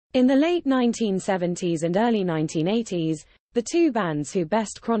In the late 1970s and early 1980s, the two bands who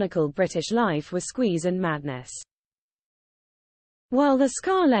best chronicled British life were Squeeze and Madness. While the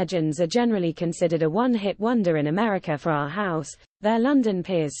ska legends are generally considered a one-hit wonder in America for Our House, their London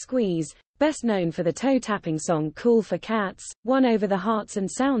peers Squeeze, best known for the toe-tapping song Cool for Cats, won over the hearts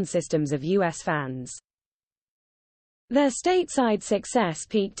and sound systems of US fans. Their stateside success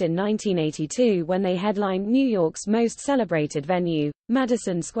peaked in 1982 when they headlined New York's most celebrated venue,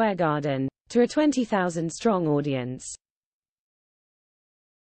 Madison Square Garden, to a 20,000-strong audience.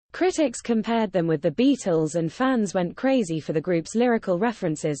 Critics compared them with the Beatles, and fans went crazy for the group's lyrical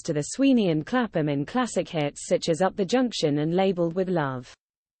references to the Sweeney and Clapham in classic hits such as Up the Junction and Labeled with Love.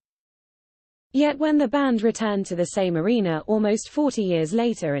 Yet when the band returned to the same arena almost 40 years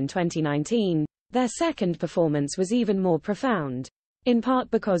later in 2019, their second performance was even more profound, in part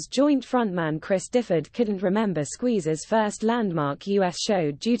because joint frontman Chris Difford couldn't remember Squeeze's first landmark US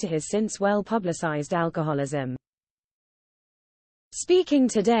show due to his since well-publicized alcoholism. Speaking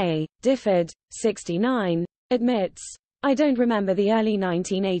today, Difford, 69, admits, "I don't remember the early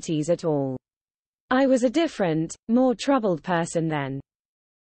 1980s at all. I was a different, more troubled person then."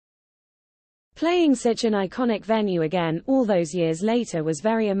 Playing such an iconic venue again all those years later was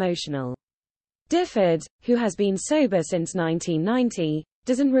very emotional. Difford, who has been sober since 1990,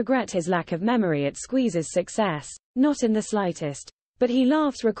 doesn't regret his lack of memory at Squeeze's success, not in the slightest, but he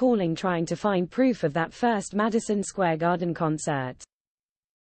laughs recalling trying to find proof of that first Madison Square Garden concert.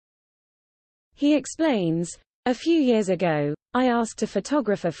 He explains, "A few years ago, I asked a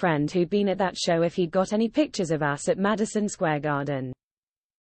photographer friend who'd been at that show if he'd got any pictures of us at Madison Square Garden.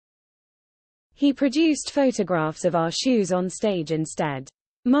 He produced photographs of our shoes on stage instead.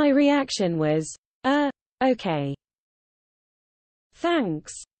 My reaction was, okay.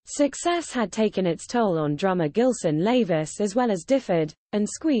 Thanks." Success had taken its toll on drummer Gilson Lavis as well as Difford, and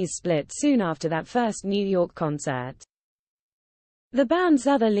Squeeze split soon after that first New York concert. The band's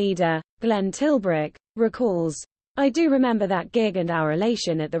other leader, Glenn Tilbrook, recalls, "I do remember that gig and our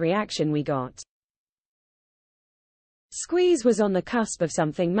elation at the reaction we got. Squeeze was on the cusp of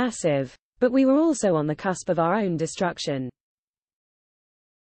something massive, but we were also on the cusp of our own destruction.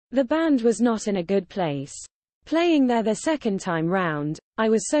 The band was not in a good place. Playing there the second time round, I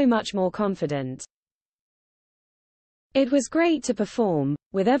was so much more confident. It was great to perform,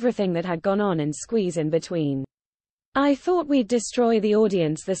 with everything that had gone on in Squeeze in between. I thought we'd destroy the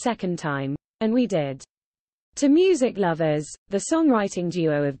audience the second time, and we did." To music lovers, the songwriting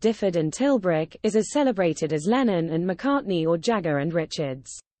duo of Difford and Tilbrook is as celebrated as Lennon and McCartney or Jagger and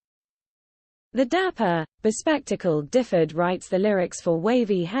Richards. The dapper, bespectacled Difford writes the lyrics for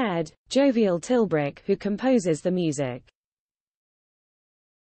wavy-haired, jovial Tilbrook, who composes the music.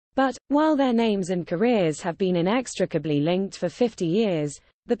 But, while their names and careers have been inextricably linked for 50 years,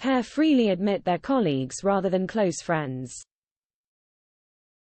 the pair freely admit they're colleagues rather than close friends.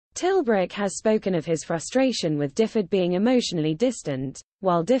 Tilbrook has spoken of his frustration with Difford being emotionally distant,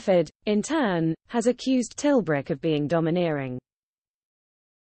 while Difford, in turn, has accused Tilbrook of being domineering.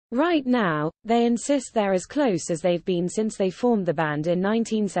 Right now, they insist they're as close as they've been since they formed the band in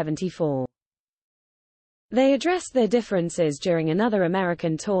 1974. They addressed their differences during another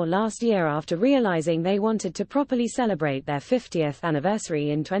American tour last year after realizing they wanted to properly celebrate their 50th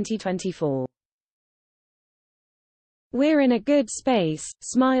anniversary in 2024. "We're in a good space,"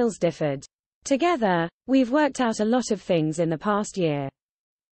 smiles Difford. "Together, we've worked out a lot of things in the past year.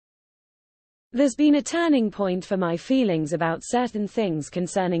 There's been a turning point for my feelings about certain things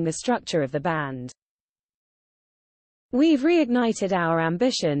concerning the structure of the band. We've reignited our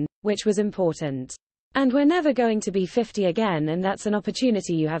ambition, which was important. And we're never going to be 50 again, and that's an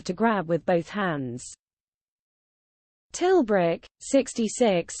opportunity you have to grab with both hands." Tilbrook,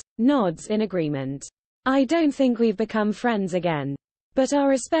 66, nods in agreement. "I don't think we've become friends again. But our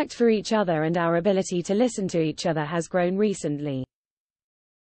respect for each other and our ability to listen to each other has grown recently.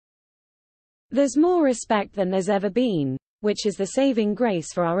 There's more respect than there's ever been, which is the saving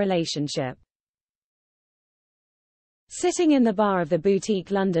grace for our relationship." Sitting in the bar of the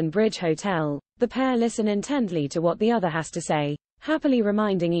boutique London Bridge Hotel, the pair listen intently to what the other has to say, happily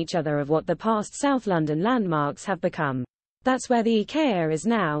reminding each other of what the past South London landmarks have become. "That's where the IKEA is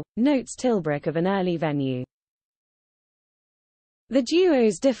now," notes Tilbrook of an early venue. The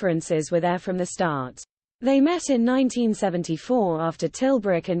duo's differences were there from the start. They met in 1974 after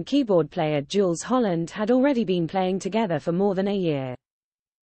Tilbrook and keyboard player Jools Holland had already been playing together for more than a year.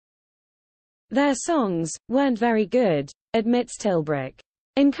 Their songs weren't very good, admits Tilbrook.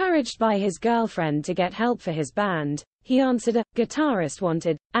 Encouraged by his girlfriend to get help for his band, he answered a guitarist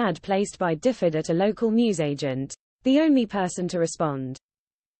wanted ad placed by Difford at a local newsagent, the only person to respond.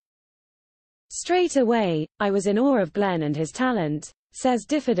 Straight away, I was in awe of Glenn and his talent, says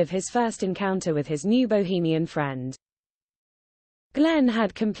Difford of his first encounter with his new bohemian friend. Glenn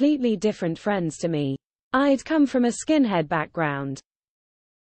had completely different friends to me. I'd come from a skinhead background.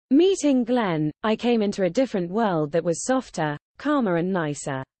 Meeting Glenn, I came into a different world that was softer, calmer and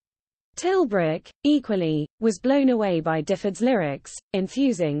nicer. Tilbrook, equally, was blown away by Difford's lyrics,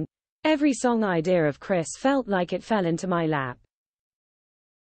 enthusing. Every song idea of Chris felt like it fell into my lap.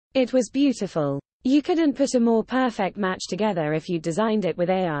 It was beautiful. You couldn't put a more perfect match together if you designed it with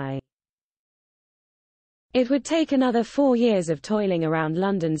AI. It would take another 4 years of toiling around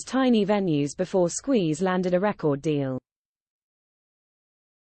London's tiny venues before Squeeze landed a record deal.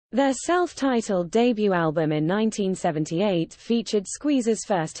 Their self-titled debut album in 1978 featured Squeeze's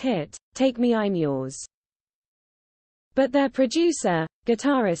first hit, Take Me I'm Yours. But their producer,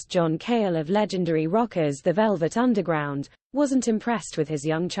 guitarist John Cale of legendary rockers The Velvet Underground, wasn't impressed with his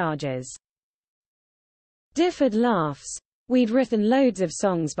young charges. Difford laughs. We'd written loads of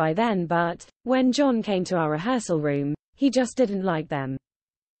songs by then, but when John came to our rehearsal room, he just didn't like them.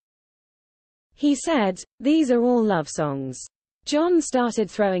 He said, "These are all love songs." John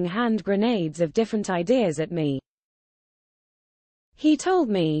started throwing hand grenades of different ideas at me. He told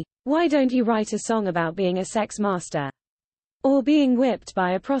me, "Why don't you write a song about being a sex master? Or being whipped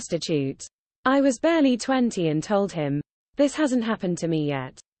by a prostitute?" I was barely 20 and told him, "This hasn't happened to me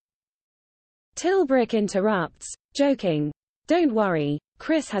yet." Tilbrook interrupts, joking, "Don't worry,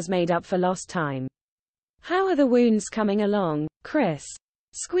 Chris has made up for lost time." How are the wounds coming along, Chris?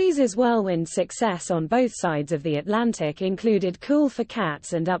 Squeeze's whirlwind success on both sides of the Atlantic included Cool for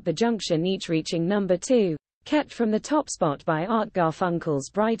Cats and Up the Junction, each reaching number 2, kept from the top spot by Art Garfunkel's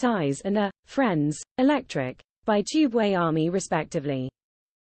Bright Eyes and Friends, Electric, by Tubeway Army respectively.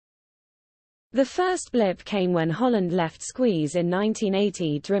 The first blip came when Holland left Squeeze in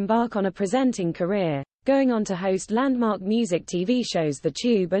 1980 to embark on a presenting career, going on to host landmark music TV shows The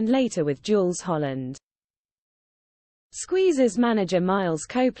Tube and later with Jools Holland. Squeeze's manager Miles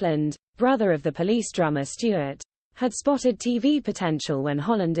Copeland, brother of the Police drummer Stuart, had spotted TV potential when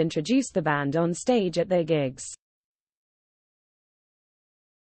Holland introduced the band on stage at their gigs.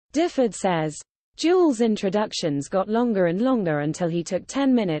 Difford says, Jools' introductions got longer and longer until he took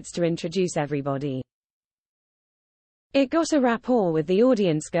 10 minutes to introduce everybody. It got a rapport with the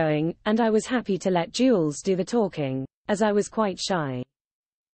audience going, and I was happy to let Jools do the talking, as I was quite shy.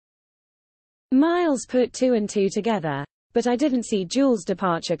 Miles put 2 and 2 together, but I didn't see Jools'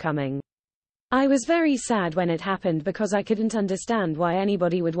 departure coming. I was very sad when it happened because I couldn't understand why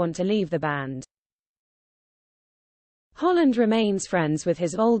anybody would want to leave the band. Holland remains friends with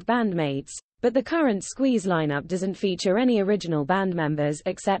his old bandmates, but the current Squeeze lineup doesn't feature any original band members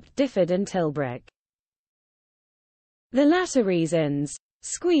except Difford and Tilbrook. The latter reasons,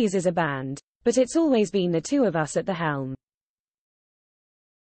 Squeeze is a band, but it's always been the two of us at the helm.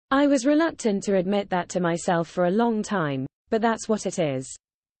 I was reluctant to admit that to myself for a long time, but that's what it is.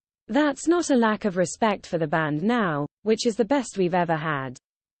 That's not a lack of respect for the band now, which is the best we've ever had.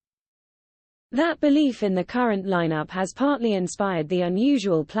 That belief in the current lineup has partly inspired the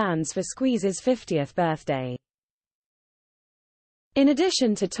unusual plans for Squeeze's 50th birthday. In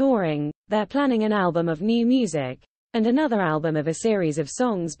addition to touring, they're planning an album of new music, and another album of a series of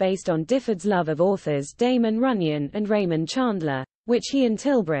songs based on Difford's love of authors Damon Runyon and Raymond Chandler, which he and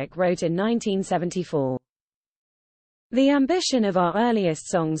Tilbrook wrote in 1974. The ambition of our earliest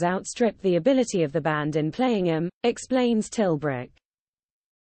songs outstripped the ability of the band in playing them, explains Tilbrook.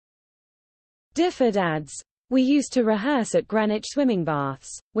 Difford adds, we used to rehearse at Greenwich swimming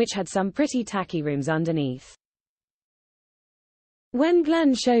baths, which had some pretty tacky rooms underneath. When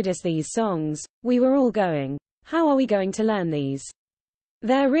Glenn showed us these songs, we were all going, how are we going to learn these?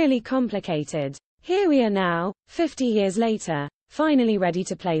 They're really complicated. Here we are now, 50 years later, finally ready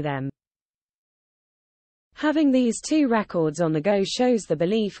to play them. Having these 2 records on the go shows the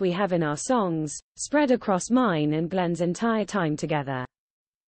belief we have in our songs, spread across mine and Glenn's entire time together.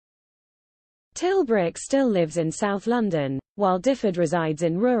 Tilbrook still lives in South London, while Difford resides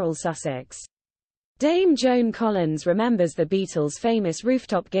in rural Sussex. Dame Joan Collins remembers the Beatles' famous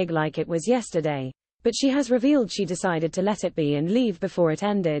rooftop gig like it was yesterday, but she has revealed she decided to let it be and leave before it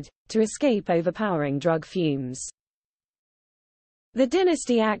ended, to escape overpowering drug fumes. The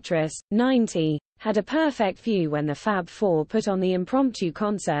Dynasty actress, 90, had a perfect view when the Fab Four put on the impromptu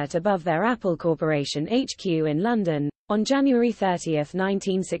concert above their Apple Corporation HQ in London, on January 30,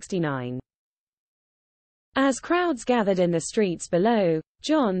 1969. As crowds gathered in the streets below,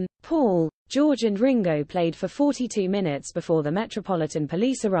 John, Paul, George and Ringo played for 42 minutes before the Metropolitan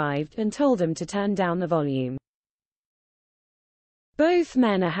Police arrived and told them to turn down the volume. Both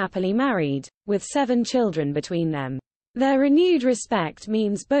men are happily married, with 7 children between them. Their renewed respect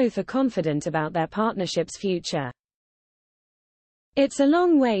means both are confident about their partnership's future. It's a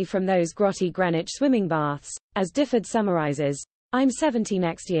long way from those grotty Greenwich swimming baths, as Difford summarizes, I'm 70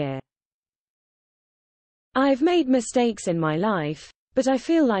 next year. I've made mistakes in my life, but I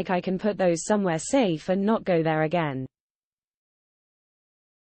feel like I can put those somewhere safe and not go there again.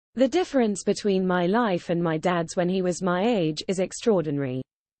 The difference between my life and my dad's when he was my age is extraordinary.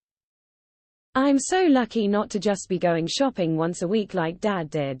 I'm so lucky not to just be going shopping once a week like Dad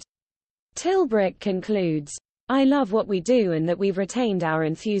did. Tilbrook concludes, I love what we do and that we've retained our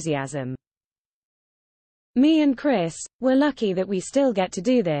enthusiasm. Me and Chris, we're lucky that we still get to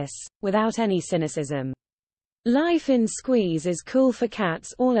do this, without any cynicism. Life in Squeeze is cool for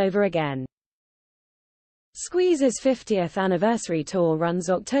cats all over again. Squeeze's 50th anniversary tour runs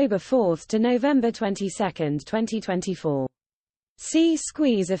October 4 to November 22, 2024. See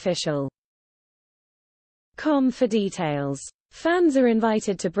Squeeze Official.com for details. Fans are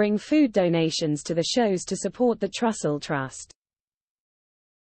invited to bring food donations to the shows to support the Trussell Trust.